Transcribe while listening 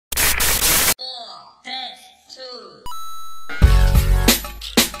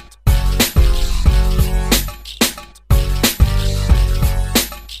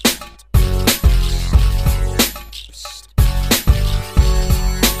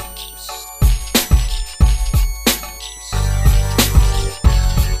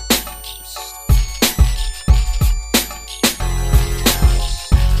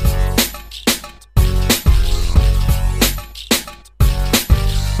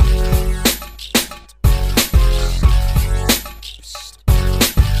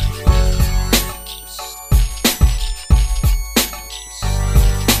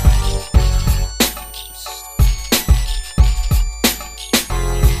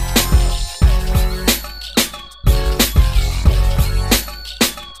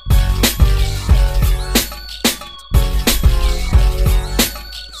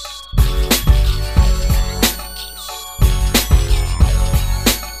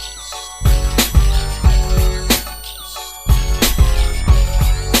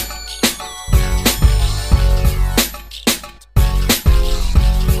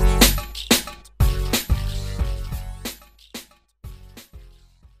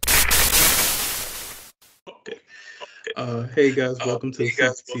Hey guys, welcome to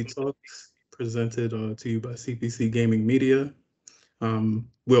CPC Talks, presented to you by CPC Gaming Media.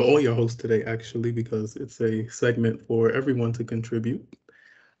 We're all your hosts today, actually, because it's a segment for everyone to contribute.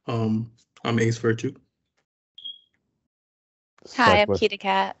 I'm Ace Virtue. Hi, I'm Kita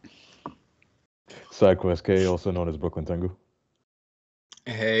Cat. SideQuest K, also known as Brooklyn Tengu.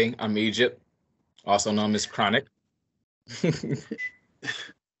 Hey, I'm Egypt, also known as Chronic.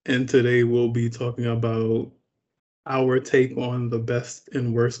 And today we'll be talking about our take on the best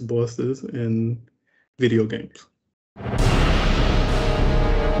and worst bosses in video games.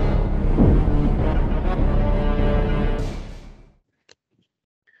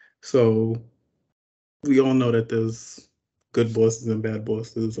 So we all know that there's good bosses and bad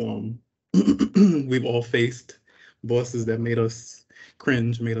bosses. We've all faced bosses that made us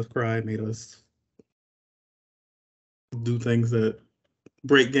cringe, made us cry, made us do things that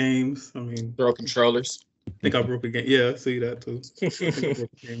break games. I mean, throw controllers. I think I broke a game. Yeah, I see that too. I think I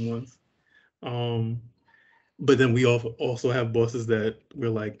broke a game once. But then we also have bosses that we're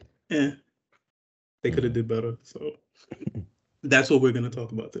like, they could have did better. So that's what we're going to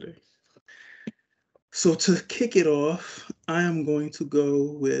talk about today. So to kick it off, I am going to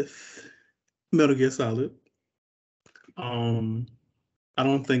go with Metal Gear Solid. I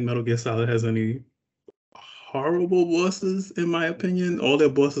don't think Metal Gear Solid has any horrible bosses, in my opinion. All their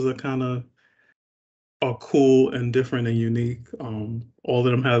bosses are cool and different and unique. All of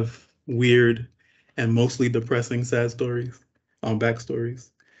them have weird and mostly depressing sad stories,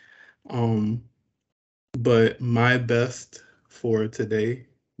 backstories. But my best for today,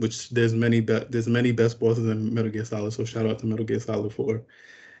 which there's many best bosses in Metal Gear Solid, so shout out to Metal Gear Solid for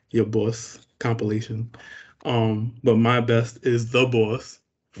your boss compilation. But my best is the boss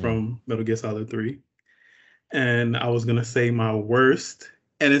from Metal Gear Solid 3. And I was gonna say my worst,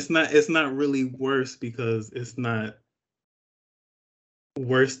 and it's not really worst because it's not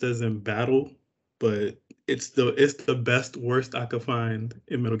worst as in battle, but it's the best worst I could find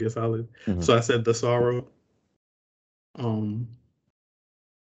in Metal Gear Solid. So I said the Sorrow.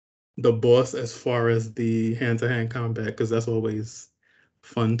 The boss as far as the hand-to-hand combat, because that's always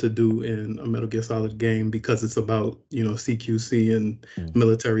fun to do in a Metal Gear Solid game because it's about, CQC and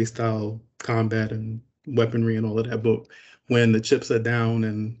military style combat and weaponry and all of that. But when the chips are down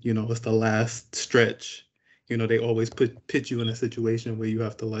and, it's the last stretch, they always put you in a situation where you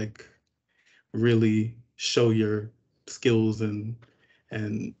have to like really show your skills and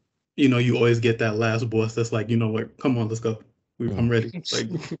you always get that last boss that's like, you know what, come on, let's go. I'm ready. Like,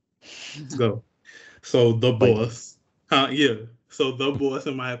 let's go. So the boss, So the boss,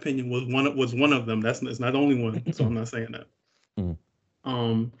 in my opinion, was one of them. It's not the only one. So I'm not saying that.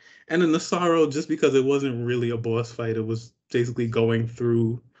 And then the Sorrow, just because it wasn't really a boss fight, it was basically going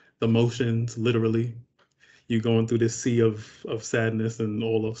through the motions, literally. You're going through this sea of sadness and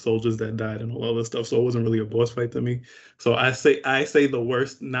all of soldiers that died and all other stuff. So it wasn't really a boss fight to me. So I say the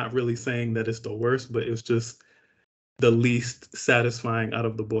worst, not really saying that it's the worst, but it's just the least satisfying out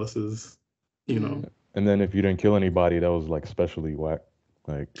of the bosses, And then if you didn't kill anybody, that was like especially whack.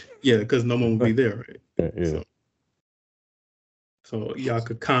 Like because no one would be there, right? Yeah. So y'all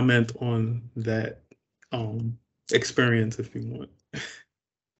could comment on that experience if you want.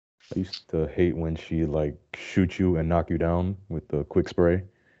 I used to hate when she like shoot you and knock you down with the quick spray.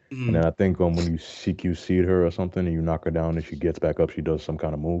 And then I think when you CQC'd her or something and you knock her down and she gets back up, she does some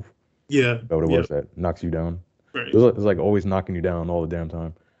kind of move. Yeah. That what it was that knocks you down. Right. It was like always knocking you down all the damn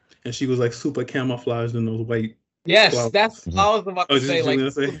time. And she was like super camouflaged in those white. Yes, clouds. that's what I was about to say. Like,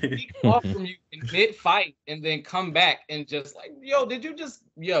 sneak off from you in mid-fight and then come back and just like, did you just,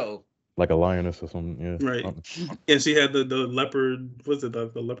 like a lioness or something, yeah. Right. And she had the leopard, what's it, the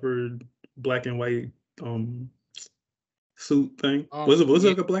leopard black and white suit thing? Was it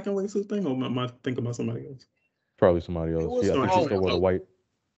like a black and white suit thing, or am I thinking about somebody else? Probably somebody else. I think she still wore the white.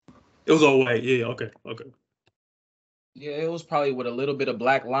 It was all white, yeah, okay. Yeah, it was probably with a little bit of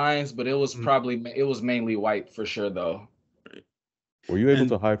black lines, but it was it was mainly white for sure, though. Were you able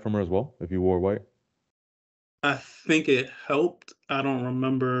to hide from her as well if you wore white? I think it helped. I don't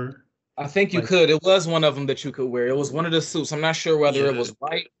remember. I think you could. It was one of them that you could wear. It was one of the suits. I'm not sure whether it was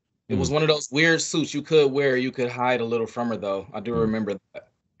white. It was one of those weird suits you could wear. You could hide a little from her, though. I do remember that.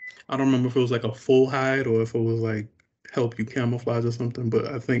 I don't remember if it was like a full hide or if it was like help you camouflage or something. But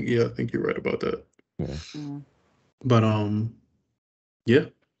I think you're right about that. Yeah. But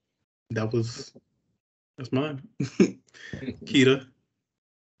that's mine. Kita.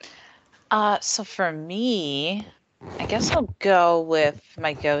 So for me, I guess I'll go with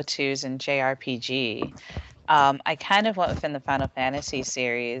my go-tos in JRPG. I kind of went within the Final Fantasy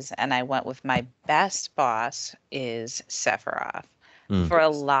series, and I went with my best boss is Sephiroth for a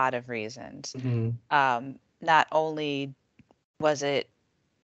lot of reasons. Not only was it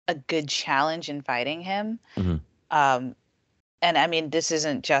a good challenge in fighting him, and I mean, this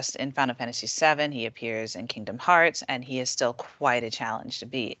isn't just in Final Fantasy VII. He appears in Kingdom Hearts, and he is still quite a challenge to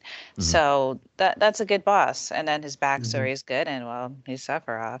beat. So that's a good boss. And then his backstory is good, and well, he's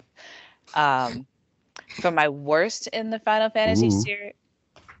Sephiroth. For my worst in the Final Fantasy series,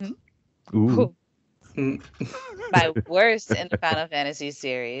 my worst in the Final Fantasy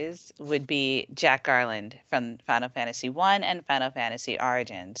series would be Jack Garland from Final Fantasy I and Final Fantasy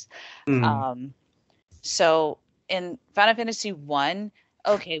Origins. So in Final Fantasy I,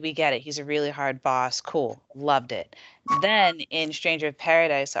 okay, we get it. He's a really hard boss. Cool. Loved it. Then in Stranger of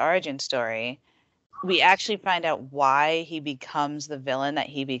Paradise Origin Story, we actually find out why he becomes the villain that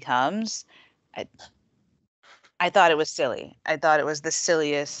he becomes. I thought it was silly. I thought it was the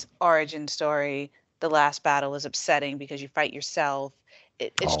silliest origin story. The last battle is upsetting because you fight yourself.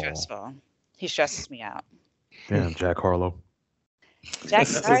 It's stressful. He stresses me out. Damn, Jack Harlow. Jack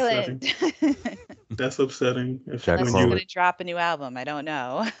Garland. That's upsetting. Unless he's gonna drop a new album, I don't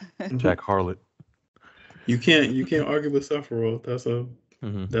know. Jack Harlot. You can't argue with Sephiroth. That's a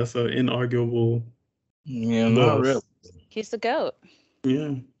inarguable. Yeah, not really. He's the GOAT.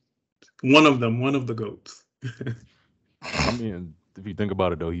 Yeah, one of the goats. I mean, if you think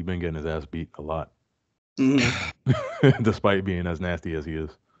about it, though, he's been getting his ass beat a lot, despite being as nasty as he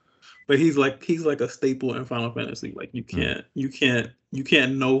is. But he's like a staple in Final Fantasy. Like you can't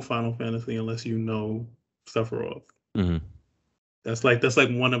know Final Fantasy unless you know Sephiroth. That's like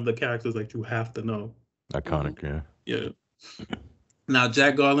one of the characters that you have to know. Iconic, yeah. Now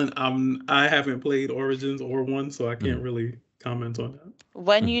Jack Garland, I haven't played Origins or one, so I can't really comment on that.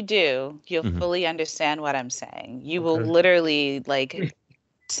 When you do, you'll fully understand what I'm saying. You will literally like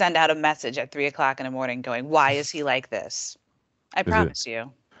send out a message at 3:00 in the morning going, "Why is he like this?" I promise you.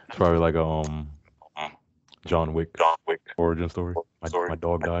 It's probably like a John Wick origin story. My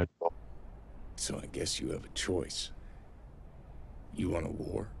dog died. So I guess you have a choice. You want a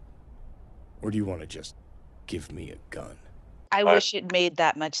war? Or do you want to just give me a gun? I wish it made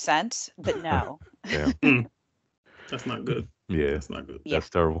that much sense, but no. Yeah. That's not good. Yeah. That's not good. That's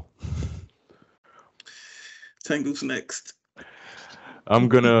terrible. Tengu's next. I'm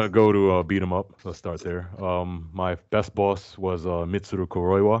gonna go to beat 'em up. Let's start there. My best boss was Mitsuru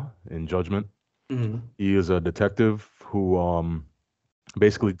Kuroiwa in Judgment. He is a detective who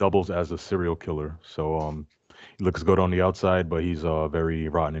basically doubles as a serial killer. So he looks good on the outside, but he's a very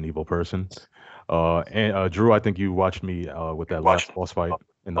rotten and evil person. And Drew, I think you watched me with that last boss fight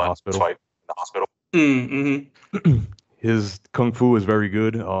in the hospital. His kung fu is very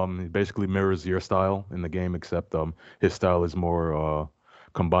good. It basically mirrors your style in the game, except his style is more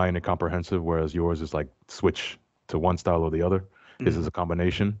combined and comprehensive, whereas yours is like switch to one style or the other. His is a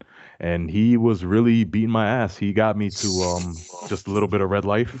combination, and he was really beating my ass. He got me to just a little bit of red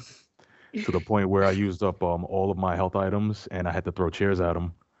life, to the point where I used up all of my health items, and I had to throw chairs at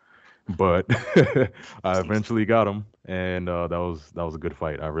him. But I eventually got him, and that was a good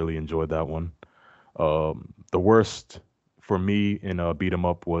fight. I really enjoyed that one. The worst for me in beat 'em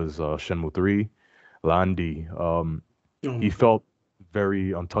up was Shenmue 3, Landi. He felt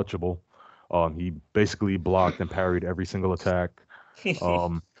very untouchable. He basically blocked and parried every single attack.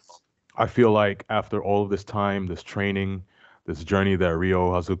 I feel like after all of this time, this training, this journey that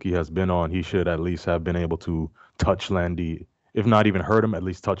Ryo Hazuki has been on, he should at least have been able to touch Landi, if not even hurt him, at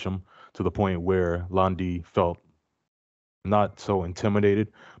least touch him, to the point where Landi felt not so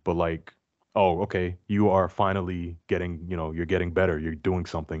intimidated, but like, oh, okay, you are finally getting, you're getting better. You're doing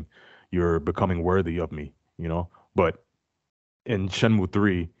something. You're becoming worthy of me, But in Shenmue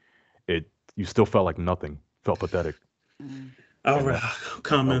 3, you still felt like nothing. Felt pathetic. I'll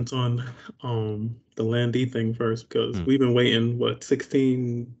comment on the Landy thing first, because we've been waiting,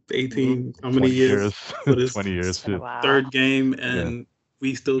 16, 18, how many years for this 20 years. third game, and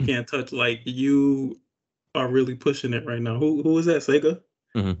we still can't touch. Like, you are really pushing it right now. Who is that, Sega?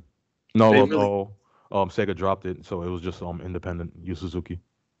 No, Sega dropped it, so it was just independent. Yu Suzuki.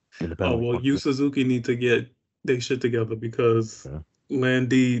 Yu Suzuki need to get their shit together, because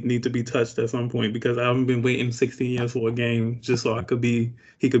Landy need to be touched at some point, because I haven't been waiting 16 years for a game just so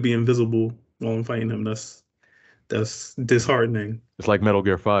he could be invisible while I'm fighting him. That's disheartening. It's like Metal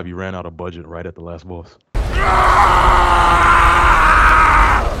Gear 5. You ran out of budget right at the last boss.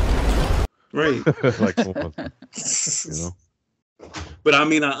 Right. Like, But I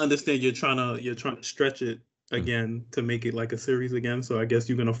mean, I understand you're trying to stretch it again to make it like a series again. So I guess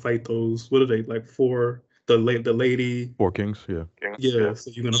you're gonna fight those. What are they, like, the the lady. Four Kings, yeah. Yeah,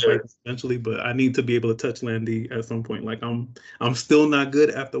 so you're gonna fight eventually, but I need to be able to touch Landy at some point. Like I'm still not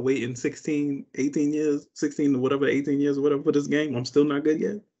good after waiting 16, 18 years, 16 or whatever, 18 years or whatever for this game. I'm still not good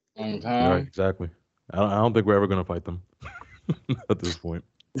yet. Right, exactly. I don't think we're ever gonna fight them at this point.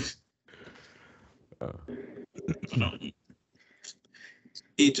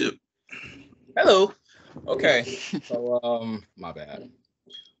 Egypt. Hello. Okay. So my bad.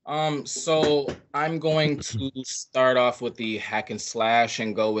 So I'm going to start off with the hack and slash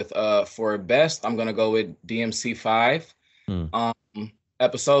and go with for best, I'm gonna go with DMC 5.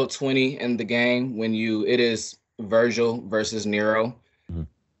 Episode 20 in the game when it is Virgil versus Nero.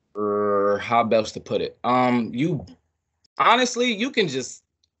 Or how best to put it. You honestly, you can just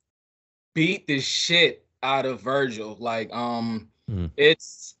beat the shit out of Virgil. Like,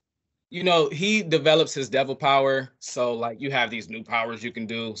 it's, he develops his devil power. So like you have these new powers you can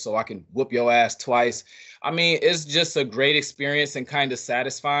do. So I can whoop your ass twice. I mean, it's just a great experience and kind of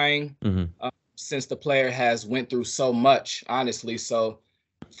satisfying since the player has went through so much, honestly. So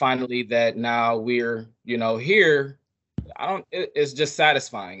finally that now we're, here, it's just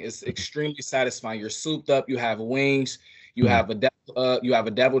satisfying. It's extremely satisfying. You're souped up, you have wings, you have a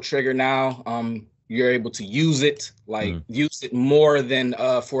devil trigger now. You're able to use it more than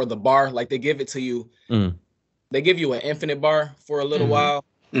for the bar. Like they give it to you. They give you an infinite bar for a little while,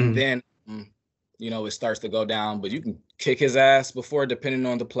 and then it starts to go down. But you can kick his ass before, depending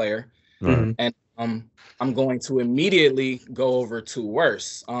on the player. And I'm going to immediately go over to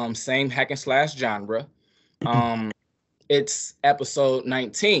worse. Same hack and slash genre. It's episode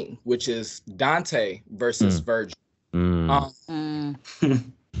 19, which is Dante versus Virgil.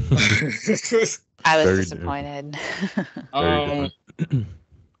 I was disappointed.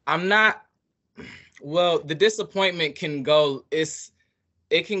 I'm not. Well, the disappointment can go. It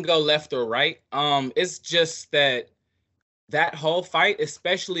can go left or right. It's just that whole fight,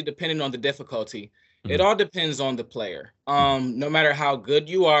 especially depending on the difficulty, it all depends on the player. No matter how good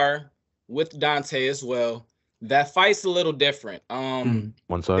you are with Dante as well, that fight's a little different.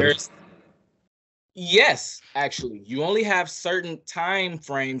 One-sided? Yes, actually. You only have certain time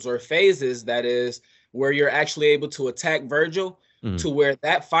frames or phases, that is, where you're actually able to attack Virgil to where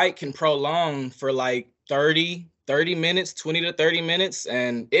that fight can prolong for like 30 minutes, 20 to 30 minutes.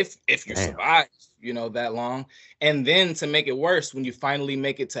 And if you survive, that long. And then to make it worse, when you finally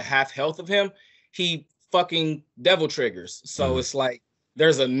make it to half health of him, he fucking devil triggers. So it's like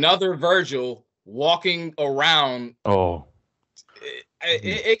there's another Virgil walking around.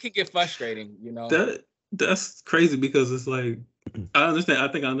 It could get frustrating, That's crazy because it's like I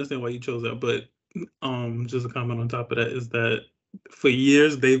think I understand why you chose that, but just a comment on top of that is that for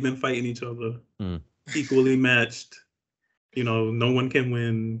years they've been fighting each other equally matched. No one can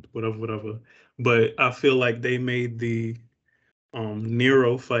win, whatever. But I feel like they made the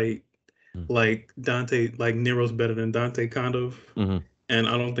Nero fight like Dante, like Nero's better than Dante, kind of, and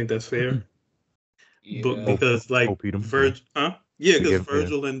I don't think that's fair. But because Virgil, because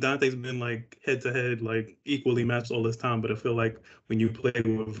Virgil and Dante's been like head to head, like equally matched all this time. But I feel like when you play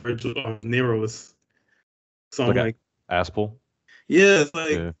with Virgil or Nero, it's something like Aspel. Yeah, it's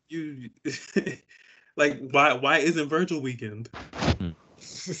like you like why isn't Virgil weakened?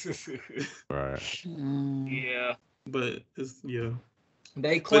 Right. Yeah. But it's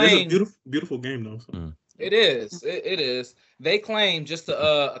They claim but it's a beautiful game though. So. It is. It is. They claim, just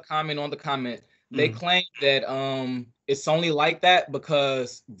a comment on the comment. They claim that it's only like that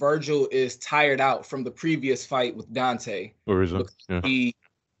because Virgil is tired out from the previous fight with Dante. Or is it?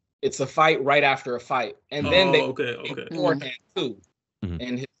 It's a fight right after a fight, and then they beforehand too,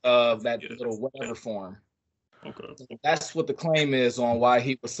 in his that little whatever form. Okay, so that's what the claim is on why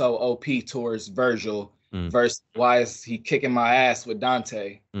he was so OP towards Virgil versus why is he kicking my ass with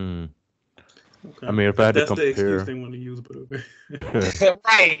Dante. Okay. I mean, if I had to compare, that's the excuse they want to use, but okay.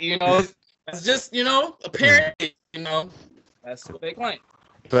 Right, that's just apparently, that's what they claim.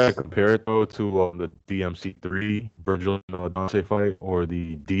 If I compare it though to the DMC3 Virgil and Dante fight or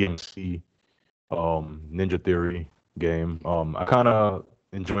the DMC Ninja Theory game, I kind of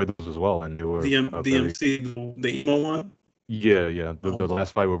enjoyed those as well, and they were DMC the emo one. Yeah, the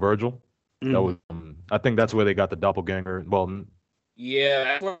last fight with Virgil. That was I think that's where they got the doppelganger. Well, yeah,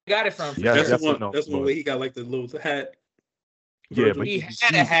 that's where we got it from. Yeah, that's one way he got like the little hat. Yeah, but he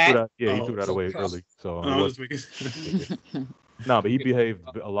had a hat. He threw that away early. So no, but he behaved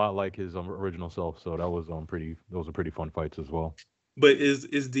a lot like his original self. So that was those were pretty fun fights as well. But is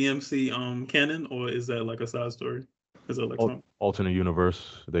DMC canon, or is that like a side story? Is that like alternate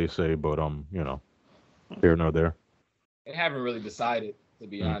universe, they say, but here nor there. They haven't really decided, to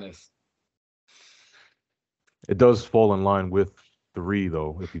be honest. It does fall in line with 3,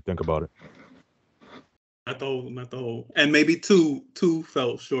 though, if you think about it. Not the whole, and maybe two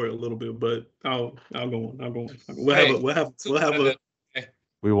fell short a little bit, but I'll go on.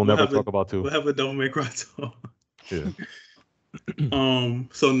 We will never talk about 2. We'll have a Don't Make Cry talk. Yeah.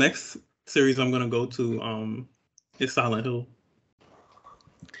 So next series I'm gonna go to is Silent Hill.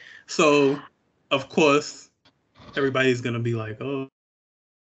 So of course everybody's gonna be like, oh,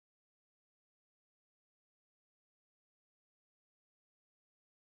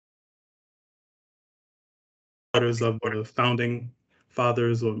 daughters of the founding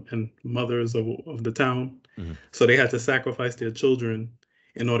fathers and mothers of the town. Mm-hmm. So they had to sacrifice their children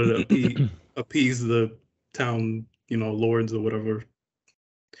in order to appease the town, lords or whatever.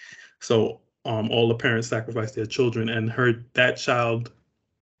 So all the parents sacrificed their children, and that child,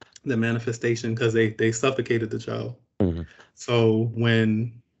 the manifestation, because they suffocated the child. Mm-hmm. So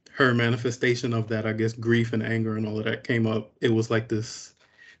when her manifestation of that, I guess, grief and anger and all of that came up, it was like this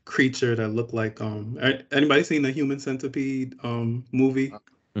creature that looked like anybody seen the Human Centipede movie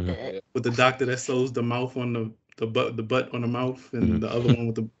with the doctor that sews the mouth on the butt on the mouth, and the other one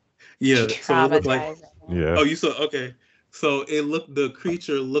with the so it looked like oh, you saw, okay, so the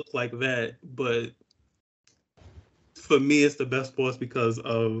creature looked like that, but for me it's the best boss because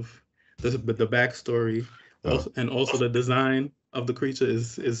of the backstory, and also the design of the creature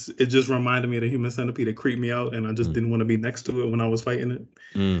is it just reminded me of the Human Centipede. It creeped me out, and I just didn't want to be next to it when I was fighting it.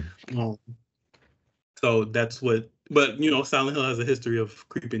 So that's what. But Silent Hill has a history of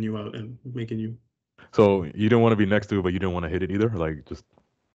creeping you out and making you. So you didn't want to be next to it, but you didn't want to hit it either, like just.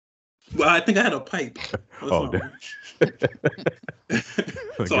 Well, I think I had a pipe. Oh, damn.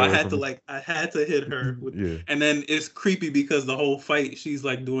 So I had to hit her and then it's creepy because the whole fight she's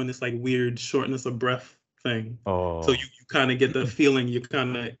like doing this like weird shortness of breath thing. So you kind of get the feeling, you're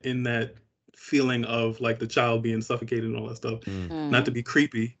kind of in that feeling of like the child being suffocated and all that stuff. Not to be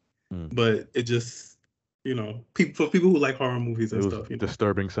creepy, but it just for people who like horror movies and stuff,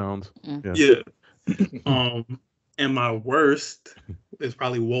 disturbing sounds. And my worst is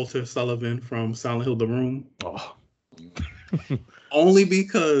probably Walter Sullivan from Silent Hill: The Room. Only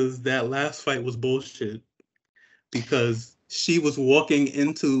because that last fight was bullshit. Because she was walking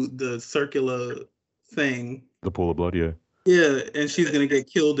into the circular thing. The pool of blood, yeah. Yeah, and she's going to get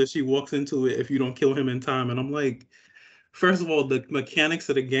killed if she walks into it if you don't kill him in time. And I'm like, first of all, the mechanics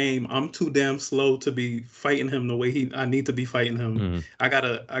of the game, I'm too damn slow to be fighting him the way I need to be fighting him. I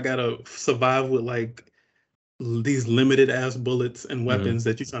gotta survive with like these limited ass bullets and weapons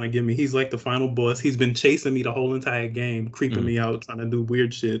that you're trying to give me. He's like the final boss. He's been chasing me the whole entire game, creeping me out, trying to do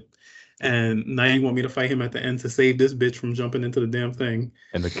weird shit. And now you want me to fight him at the end to save this bitch from jumping into the damn thing.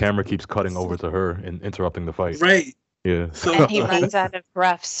 And the camera keeps cutting over to her and interrupting the fight. Right. Yeah. So, and he runs out of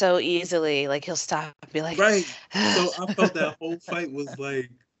breath so easily. Like he'll stop and be like, right. So I felt that whole fight was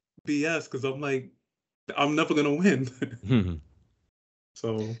like BS because I'm like, I'm never gonna win.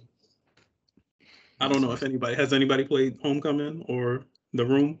 So I don't know if anybody played Homecoming or The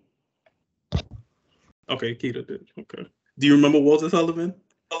Room? Okay, Keita did. Okay. Do you remember Walter Sullivan?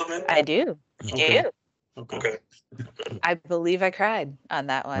 I do. Okay. I believe I cried on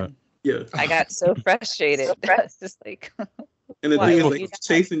that one. Yeah. I got so frustrated. It's just like. And the thing is, like, he's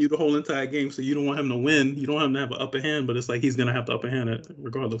chasing you the whole entire game, so you don't want him to win. You don't want him to have an upper hand, but it's like he's gonna have the upper hand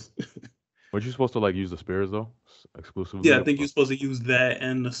regardless. Weren't you supposed to like use the spears though, exclusively? Yeah, I think you're supposed to use that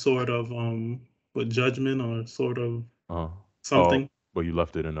and the sort of judgment or sort of something. But you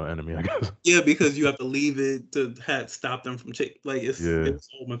left it in the enemy, I guess. Yeah, because you have to leave it to stop them from it's a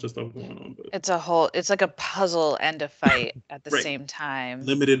whole bunch of stuff going on. But it's like a puzzle and a fight at the same time.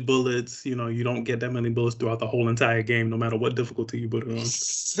 Limited bullets, you don't get that many bullets throughout the whole entire game, no matter what difficulty you put it on.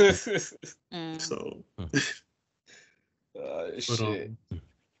 So shit.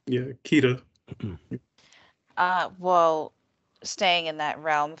 Yeah, Keita. Well, staying in that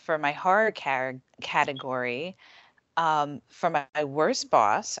realm for my horror category, for my worst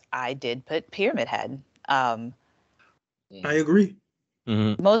boss, I did put Pyramid Head. I agree.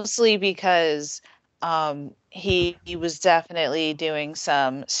 Mostly because he was definitely doing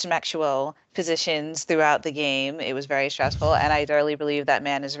some sexual positions throughout the game. It was very stressful, and I thoroughly believe that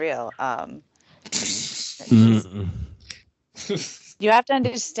man is real. You have to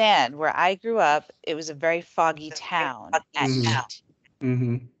understand, where I grew up, it was a very foggy town at night.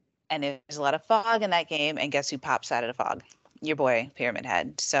 And there's a lot of fog in that game, and guess who pops out of the fog? Your boy, Pyramid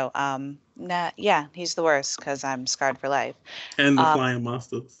Head. So, he's the worst because I'm scarred for life. And the flying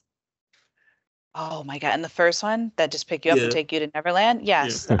monsters. Oh my god! And the first one that just pick you up and take you to Neverland?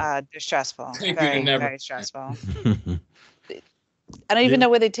 Yes, they're stressful. Very, very stressful. I don't even Yeah. know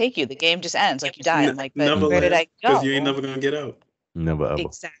where they take you. The game just ends, like you die. I'm like, but where did I Because you ain't go? never gonna get out. Never ever.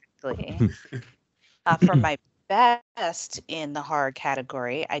 Exactly. For my best in the horror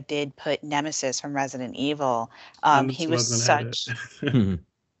category, I did put Nemesis from Resident Evil. I knew He someone was was gonna have such that.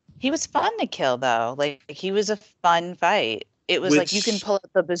 he was fun to kill though. Like he was a fun fight. It was like you can Which pull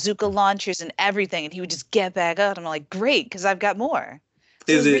out the bazooka launchers and everything, and he would just get back up. I'm like, great, because I've got more.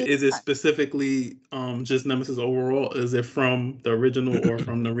 So it was really is it fun. specifically just Nemesis overall? Is it from the original or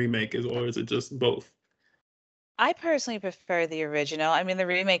from the remake? Or is it just both? I personally prefer the original. I mean, the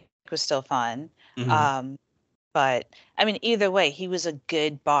remake was still fun. Mhm. But I mean, either way, he was a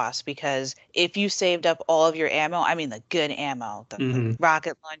good boss because if you saved up all of your ammo, I mean, the good ammo, the Mhm.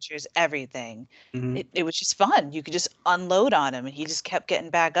 rocket launchers, everything, Mhm. it was just fun. You could just unload on him and he just kept getting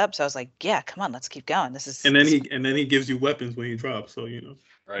back up. So I was like, yeah, come on, let's keep going. This is And then this. he gives you weapons when you drop, so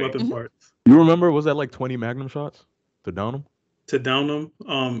Right. weapon Mhm. parts You remember? Was that like 20 Magnum shots to down him, to down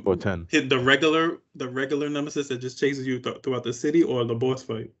them. or 10? Hit the regular Nemesis that just chases you throughout the city, or the boss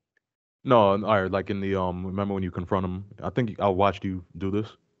fight. No, all right. Like in the remember when you confront him? I think I watched you do this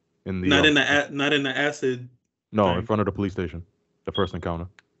in the Not in the acid no, in thing. front of the police station, the first encounter.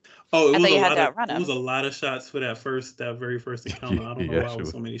 Oh, I thought you had to outrun it was him. a lot of shots for that very first encounter. I don't know Yeah, why it was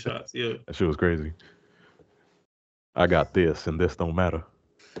so many shots. Yeah, that shit was crazy. I got this, and this don't matter.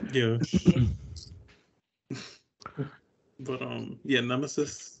 yeah. Yeah. But yeah,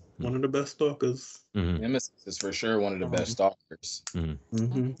 Nemesis, one of the best stalkers. Nemesis is for sure one of the best stalkers.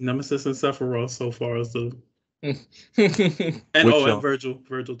 Nemesis and Sephiroth so far as the and Which, and Virgil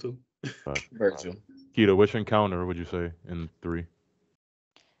too. Virgil. Keita, which encounter would you say in 3?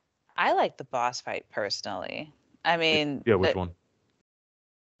 I like the boss fight personally. I mean, Yeah, which one?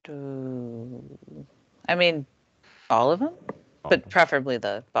 I mean, all of them, but Okay. preferably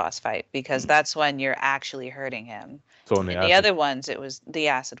the boss fight because that's when you're actually hurting him. So in the In acid, the other ones, it was the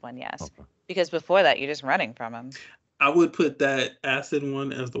acid one, yes. Okay. Because before that, you're just running from him. I would put that acid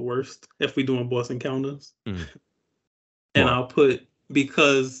one as the worst if we doing boss encounters. Mhm. And Why? I'll put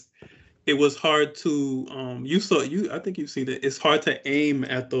because it was hard to I think you've seen it. It's hard to aim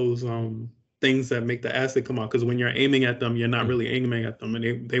at those things that make the acid come out because when you're aiming at them, you're not really aiming at them,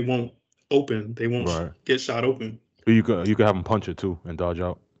 and they won't open. They won't Right. get shot open. But you could have him punch it too and dodge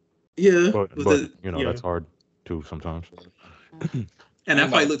out. Yeah, But yeah. that's hard too sometimes. And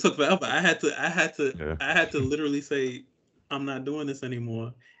that fight took forever. I had Yeah. to literally say, I'm not doing this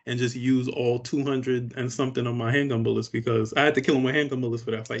anymore, and just use all 200 and something of my handgun bullets because I had to kill him with handgun bullets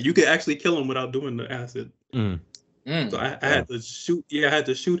for that fight. You could actually kill him without doing the acid. So I had to shoot. Yeah, I had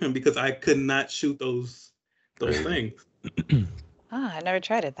to shoot him because I could not shoot those things. I never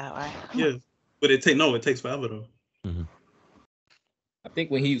tried it that way. Yeah, but it takes forever though. I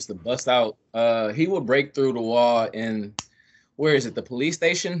think when he used to bust out, he would break through the wall in, where is it, the police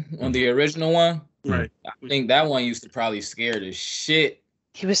station on the original one? Right. I think that one used to probably scare the shit.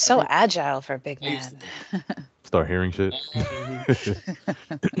 He was so agile for a big man. Start hearing shit.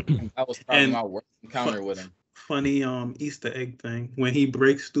 That was probably my worst encounter with him. Funny Easter egg thing. When he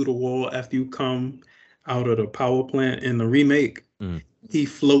breaks through the wall after you come out of the power plant in the remake, he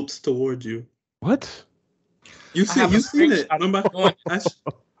floats towards you. What? You've seen it. Remember?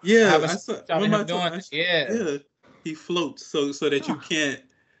 Yeah. He floats so that you can't,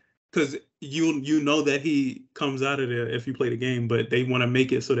 because you know that he comes out of there if you play the game, but they want to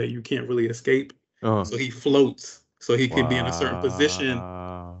make it so that you can't really escape. So he floats so he can be in a certain position.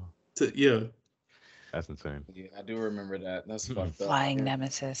 That's insane. Yeah, I do remember that. That's fucked up. Flying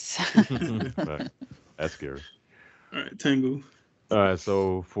Nemesis. That's scary. All right, Tengu. All right,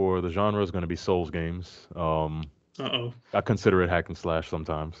 so for the genre is going to be Souls games. I consider it hack and slash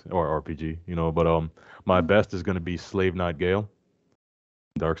sometimes, or RPG, but my best is going to be Slave Knight Gale,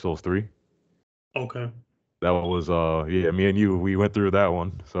 Dark Souls 3. Okay. That one was me and you, we went through that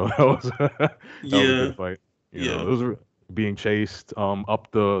one. So that was a good fight. It was being chased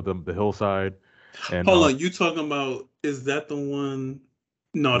up the hillside. And hold on, you talking about, is that the one?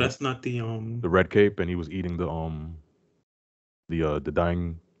 No, that's not the red cape, and he was eating the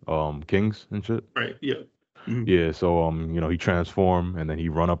dying kings and shit. Right, yeah. Mm-hmm. Yeah, so he transformed and then he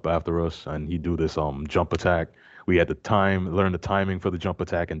run up after us and he do this jump attack. We had to learn the timing for the jump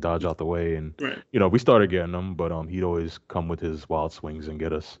attack and dodge out the way, and we started getting him, but he'd always come with his wild swings and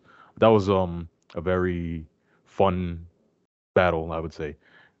get us. That was a very fun battle, I would say,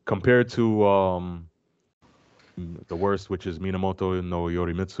 compared to the worst, which is Minamoto no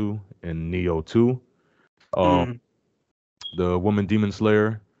Yorimitsu in Neo 2. The woman demon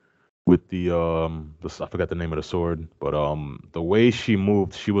slayer with the I forgot the name of the sword, but the way she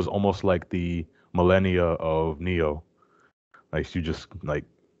moved, she was almost like the Millennia of Neo. Like she just like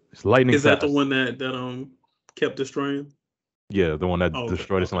it's lightning Is that fast. the one that kept destroying? Yeah, the one that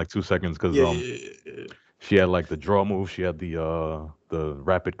destroyed us in like 2 seconds because she had like the draw move, she had the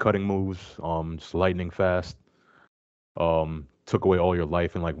rapid cutting moves, just lightning fast. Took away all your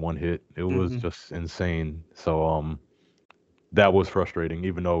life in like one hit. It was just insane. So that was frustrating,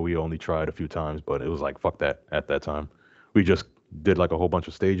 even though we only tried a few times, but it was like fuck that at that time. We just did like a whole bunch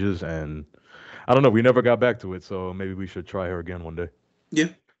of stages and I don't know, we never got back to it, so maybe we should try her again one day. Yeah,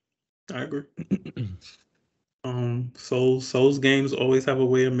 I agree. Souls games always have a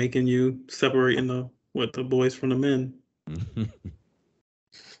way of making you separating the boys from the men.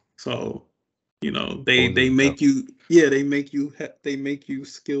 So, they make you they make you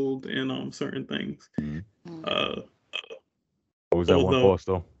skilled in skilled things. Always that one boss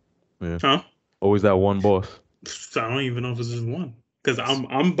though. Yeah. Huh? Always that one boss. I don't even know if it's just one. Because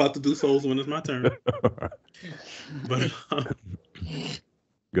I'm about to do souls when it's my turn. But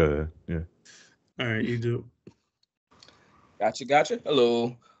go ahead. Yeah. All right, you do. Gotcha.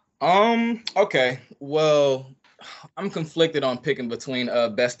 Hello. Okay. Well, I'm conflicted on picking between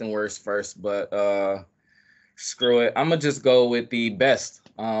best and worst first, but screw it. I'm gonna just go with the best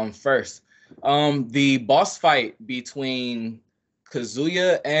first. The boss fight between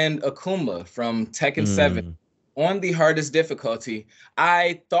Kazuya and Akuma from Tekken 7 on the hardest difficulty.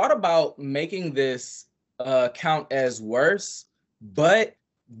 I thought about making this count as worse, but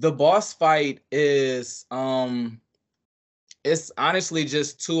the boss fight is it's honestly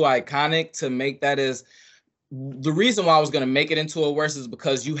just too iconic to make that as the reason why I was going to make it into a worse is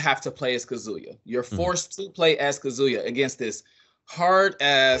because you have to play as Kazuya. You're forced to play as Kazuya against this hard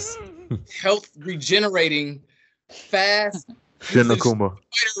ass health regenerating fast Shin Akuma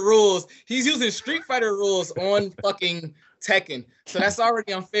rules. He's using Street Fighter rules on fucking Tekken. So that's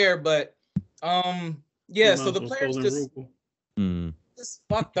already unfair, but yeah, so the players just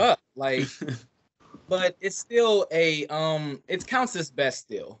fucked up. Like but it's still it counts as best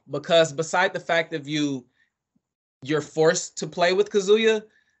still because beside the fact of you're forced to play with Kazuya,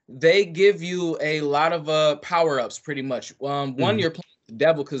 they give you a lot of power-ups pretty much. One, you're playing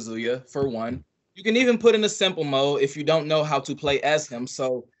Devil Kazuya for one. You can even put in a simple mode if you don't know how to play as him.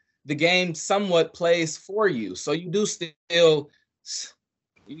 So the game somewhat plays for you. So you do still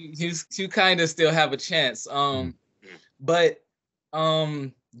you kind of still have a chance. But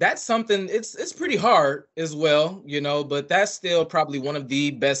that's something it's pretty hard as well, but that's still probably one of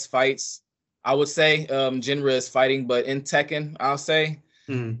the best fights I would say. Jinra is fighting, but in Tekken, I'll say.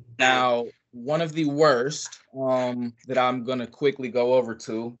 Now, one of the worst that I'm gonna quickly go over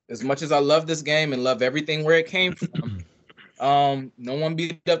to, as much as I love this game and love everything where it came from, no one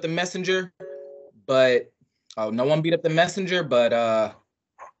beat up the messenger, but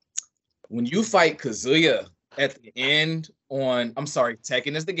when you fight Kazuya at the end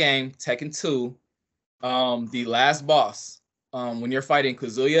Tekken is the game, Tekken 2, the last boss, when you're fighting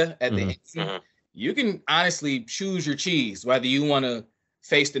Kazuya at the end, you can honestly choose your cheese, whether you want to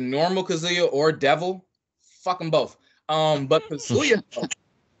face the normal Kazuya or Devil, fuck them both. But Kazuya,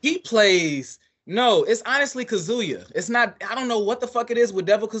 he plays, it's honestly Kazuya. It's not, I don't know what the fuck it is with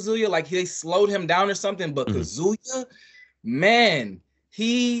Devil Kazuya, like they slowed him down or something, but Kazuya, man,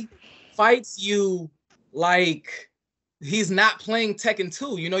 he fights you like he's not playing Tekken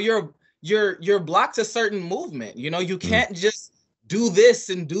 2. You're blocked a certain movement. You can't just do this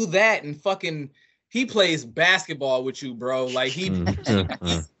and do that and fucking. He plays basketball with you, bro. Like he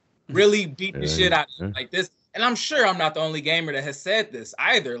really beat the shit out of you like this. And I'm sure I'm not the only gamer that has said this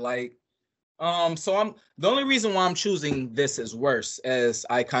either. Like, so the only reason why I'm choosing this as worse, as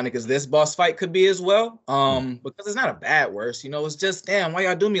iconic as this boss fight could be as well. Because it's not a bad worse. It's just damn, why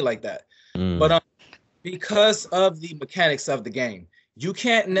y'all do me like that? But because of the mechanics of the game, you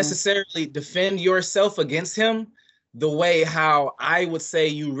can't necessarily defend yourself against him the way how I would say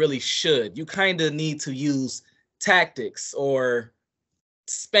you really should. You kind of need to use tactics or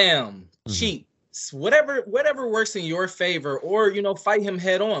spam, cheat, whatever works in your favor, or fight him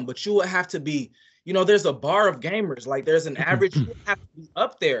head on. But you would have to be, there's a bar of gamers, like there's an average, you have to be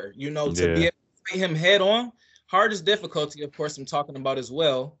up there, to be able to fight him head on. Hardest difficulty, of course, I'm talking about as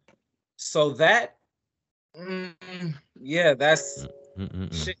well. So that that's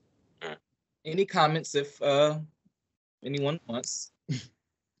shit. Any comments if anyone wants?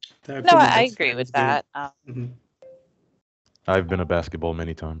 No, I agree with that. I've been a basketball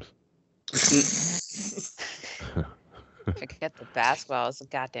many times. Forget the basketball, it's a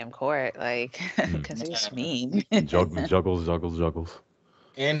goddamn court, like, because he's mean. Juggles.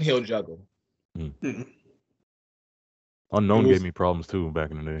 And he'll juggle. Unknown gave me problems too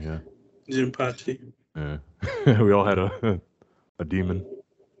back in the day, yeah. Jinpachi. Yeah. We all had a a demon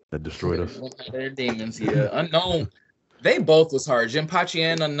that destroyed us. They're demons, yeah. Unknown. They both was hard. Jinpachi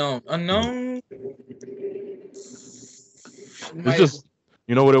and Unknown. Unknown. It's just,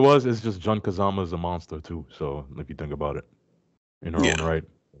 you know what it was? It's just Jun Kazama's a monster too. So if you think about it, in her own right.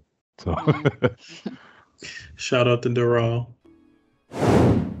 So shout out to Doral.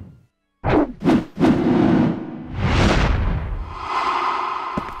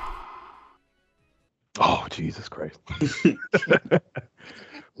 Oh, Jesus Christ.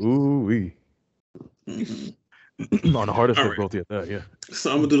 Ooh-wee. On the hardest difficulty at that, yeah.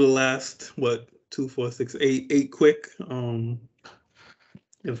 So I'm gonna do the last 2, 4, 6, 8 quick.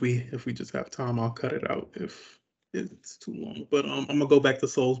 If we just have time, I'll cut it out if it's too long. But I'm gonna go back to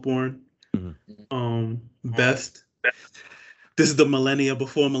Soulsborne. Best. This is the millennia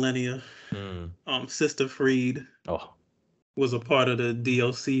before millennia. Sister Freed was a part of the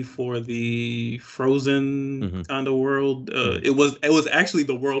DLC for the Frozen kind of world. It was actually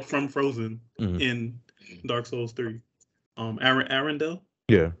the world from Frozen in Dark Souls 3. Arendelle?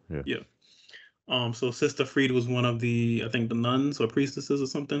 Yeah. So Sister Freed was one of the, I think, the nuns or priestesses or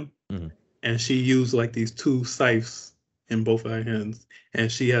something. And she used like these 2 scythes in both of her hands.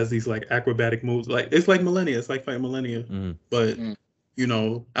 And she has these like acrobatic moves. Like it's like Millennia. It's like fighting Millennia. But you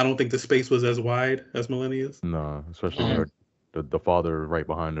know, I don't think the space was as wide as Millennia's. No, especially the father right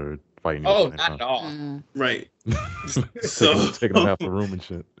behind her fighting. Oh, not at all. Right. So taking up half the room and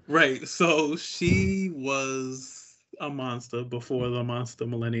shit. Right. So she was a monster before the monster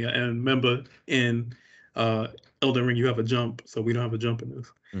millennia. And remember, in Elden Ring, you have a jump, so we don't have a jump in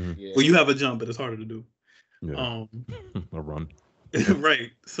this. Well, you have a jump, but it's harder to do. A run.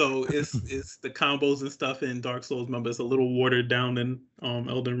 Right. So it's the combos and stuff in Dark Souls. Remember, it's a little watered down in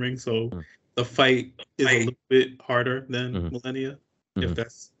Elden Ring, so the fight is a little bit harder than Millennia, if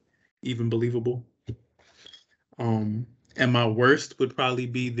that's even believable. And my worst would probably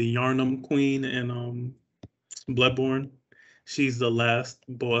be the Yharnam Queen in Bloodborne. She's the last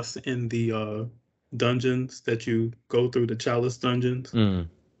boss in the dungeons that you go through, the Chalice dungeons.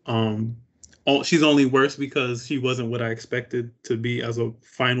 She's only worse because she wasn't what I expected to be as a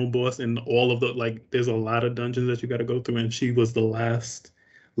final boss in all of the, like, there's a lot of dungeons that you got to go through, and she was the last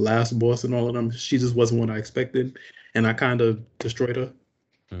boss in all of them. She just wasn't what I expected, and I kind of destroyed her.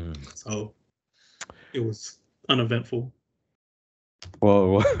 So it was uneventful.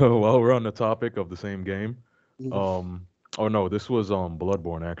 Well, while we're on the topic of the same game, this was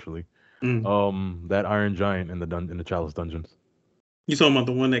Bloodborne actually. That Iron Giant in the Chalice dungeons. You talking about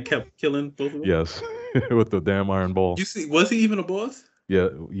the one that kept killing both of them? Yes, with the damn iron ball. Was he even a boss? Yeah.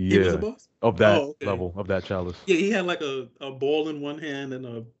 He was a boss? Of that level, of that Chalice. Yeah, he had like a ball in one hand and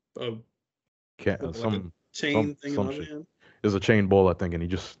a chain thing in the other hand. There's a chain ball, I think, and he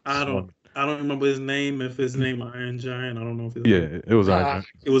just I don't remember his name. If his name Iron Giant, I don't know if it was Iron Giant.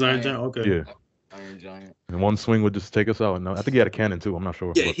 It was Iron Giant. Okay. Yeah. Iron Giant. And one swing would just take us out. And I think he had a cannon too. I'm not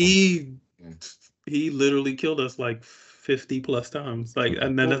sure. Yeah, he literally killed us like 50 plus times. Like,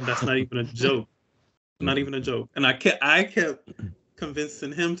 and then that's not even a joke. Not even a joke. And I kept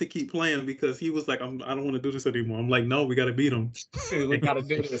convincing him to keep playing because he was like, I don't want to do this anymore. I'm like, no, we got to beat him. We got to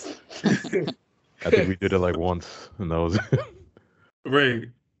do this. I think we did it like once, and that was it. Right.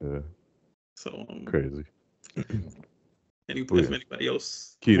 Yeah. So crazy. Anybody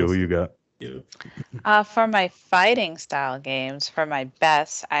else? Keto, who you got? Yeah. For my fighting style games, for my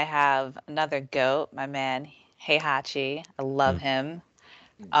best, I have another GOAT, my man Heihachi. I love him.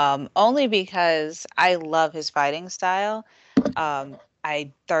 Only because I love his fighting style.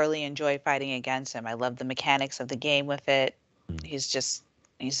 I thoroughly enjoy fighting against him. I love the mechanics of the game with it. He's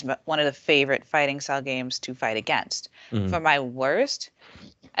one of the favorite fighting style games to fight against. For my worst,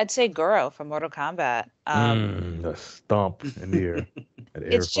 I'd say Goro from Mortal Kombat. The stomp in the air.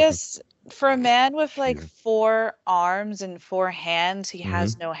 It's just, for a man with like 4 arms and 4 hands, he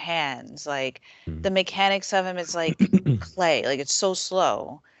has no hands. Like the mechanics of him is like clay. Like it's so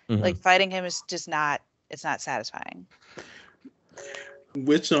slow. Like fighting him is just it's not satisfying.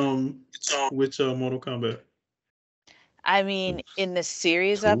 Which Mortal Kombat? I mean, in the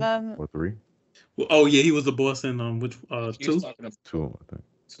series of them. Or 3? Well, oh yeah, he was the boss in which 2? 2, I think. 2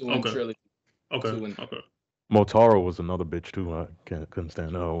 and trilogy. Okay. Motaro was another bitch too. I couldn't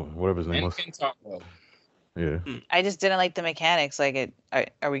stand whatever his name was. Yeah. I just didn't like the mechanics. Like,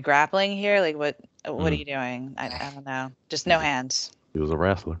 are we grappling here? Like, what are you doing? I don't know. Just no hands. He was a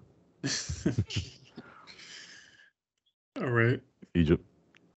wrestler. All right. Egypt.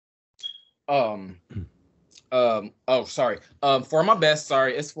 Sorry. For my best,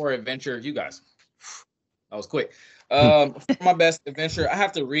 it's for adventure. You guys, that was quick. For my best adventure, I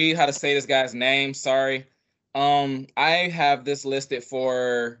have to read how to say this guy's name. Sorry. I have this listed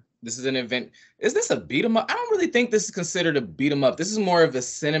for. This is an event. Is this a beat 'em up? I don't really think this is considered a beat 'em up. This is more of a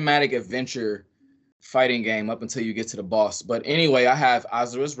cinematic adventure fighting game up until you get to the boss. But anyway, I have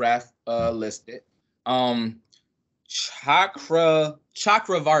Azura's Wrath listed. Chakravartin.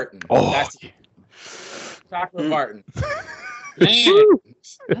 Oh, That's Chakravartin. I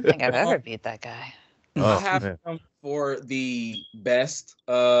don't think I've ever beat that guy. I have him for the best,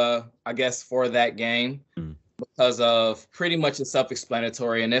 I guess, for that game because of pretty much it's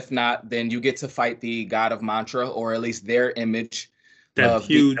self-explanatory. And if not, then you get to fight the god of Mantra, or at least their image. That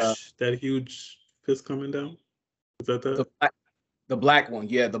huge fist coming down. Is that the black one?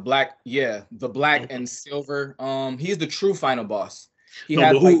 Yeah, the black and silver. He's the true final boss.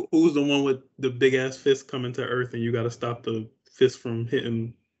 Who's the one with the big ass fist coming to Earth, and you got to stop the fist from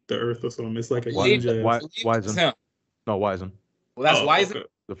hitting the Earth or something? It's like a huge ass. Bison. No, Bison. Well, that's Bison. Okay.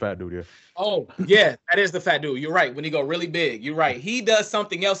 The fat dude, yeah. Oh, yeah, that is the fat dude. You're right. When he go really big, you're right. He does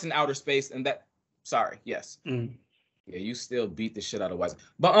something else in outer space, and that. Sorry, yes. Yeah, you still beat the shit out of Bison.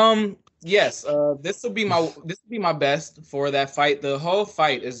 But yes, this will be my best for that fight. The whole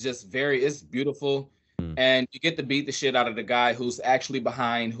fight is just it's beautiful, and you get to beat the shit out of the guy who's actually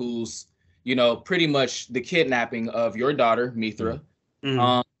behind, who's pretty much the kidnapping of your daughter, Mithra.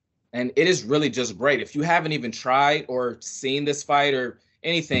 And it is really just great. If you haven't even tried or seen this fight or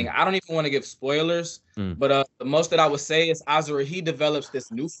anything, I don't even want to give spoilers, but the most that I would say is Azura, he develops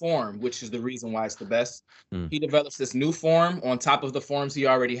this new form, which is the reason why it's the best. He develops this new form on top of the forms he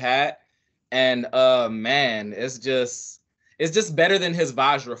already had. And man, it's just better than his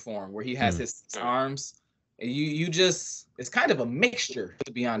Vajra form where he has his arms. It's kind of a mixture,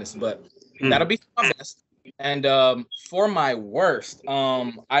 to be honest, but that'll be my best. And for my worst,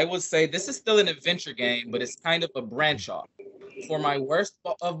 I would say this is still an adventure game, but it's kind of a branch off. For my worst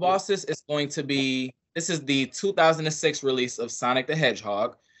of bosses, it's going to be, this is the 2006 release of Sonic the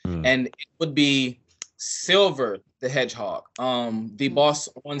Hedgehog, and it would be Silver the Hedgehog, the boss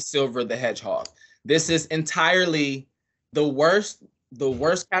on Silver the Hedgehog. This is entirely the worst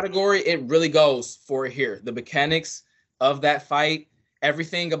category. It really goes for here. The mechanics of that fight,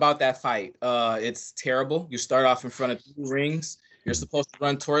 everything about that fight, it's terrible. You start off in front of 2 rings. You're supposed to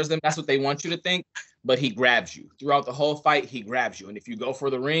run towards them. That's what they want you to think. But he grabs you. Throughout the whole fight, he grabs you. And if you go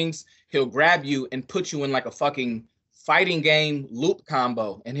for the rings, he'll grab you and put you in like a fucking fighting game loop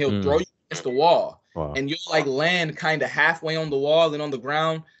combo. And he'll throw you against the wall. Wow. And you'll like land kind of halfway on the wall and on the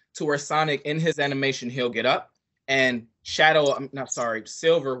ground to where Sonic, in his animation, he'll get up. And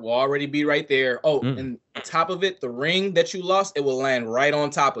Silver will already be right there. Oh, and on top of it, the ring that you lost, it will land right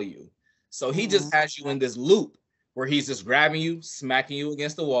on top of you. So he just has you in this loop where he's just grabbing you, smacking you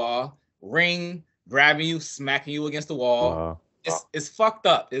against the wall, ring, grabbing you, smacking you against the wall. It's fucked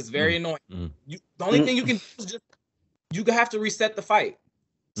up. It's very annoying. The only thing you can do is just, you have to reset the fight.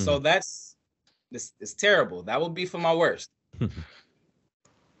 So it's terrible. That would be for my worst.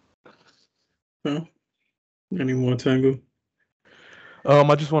 Any more, Tango?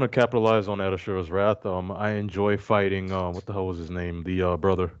 I just want to capitalize on Ashura's Wrath. I enjoy fighting. What the hell was his name? The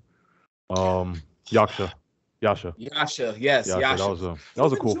brother. Yasha. Yes. Yasha. That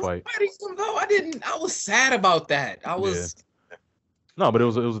was a cool fight. I was sad about that. No, but it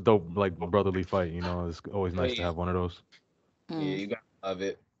was a dope, like, brotherly fight. It's always nice to have one of those. Yeah, you gotta love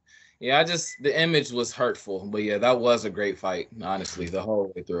it. Yeah, the image was hurtful, but yeah, that was a great fight. Honestly, the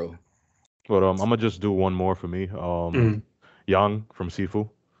whole way through. But I'm gonna just do one more for me. Yang from Sifu.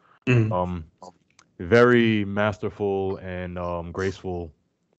 Very masterful and graceful,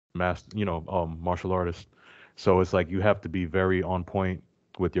 martial artist. So it's like you have to be very on point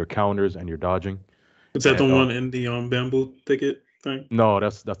with your counters and your dodging. Is that the one in the bamboo thicket thing? No,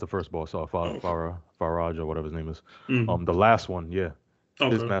 that's the first boss. Faraj or whatever his name is. The last one, yeah.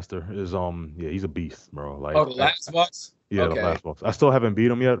 Okay. His master is he's a beast, bro. Like, the last boss. Yeah, okay. The last boss. I still haven't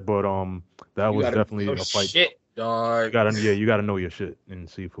beat him yet, but that was definitely a fight. Shit, dog. You gotta know your shit in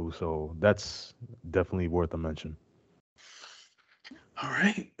Sifu, so that's definitely worth a mention. All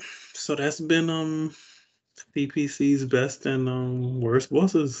right, so that's been CPC's best and worst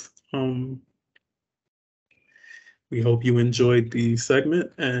bosses. We hope you enjoyed the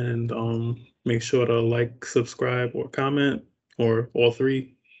segment, and make sure to like, subscribe, or comment, or all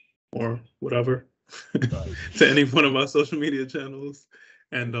 3, or whatever. To any one of our social media channels,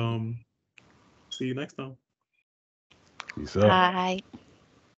 and see you next time. Peace out. Bye.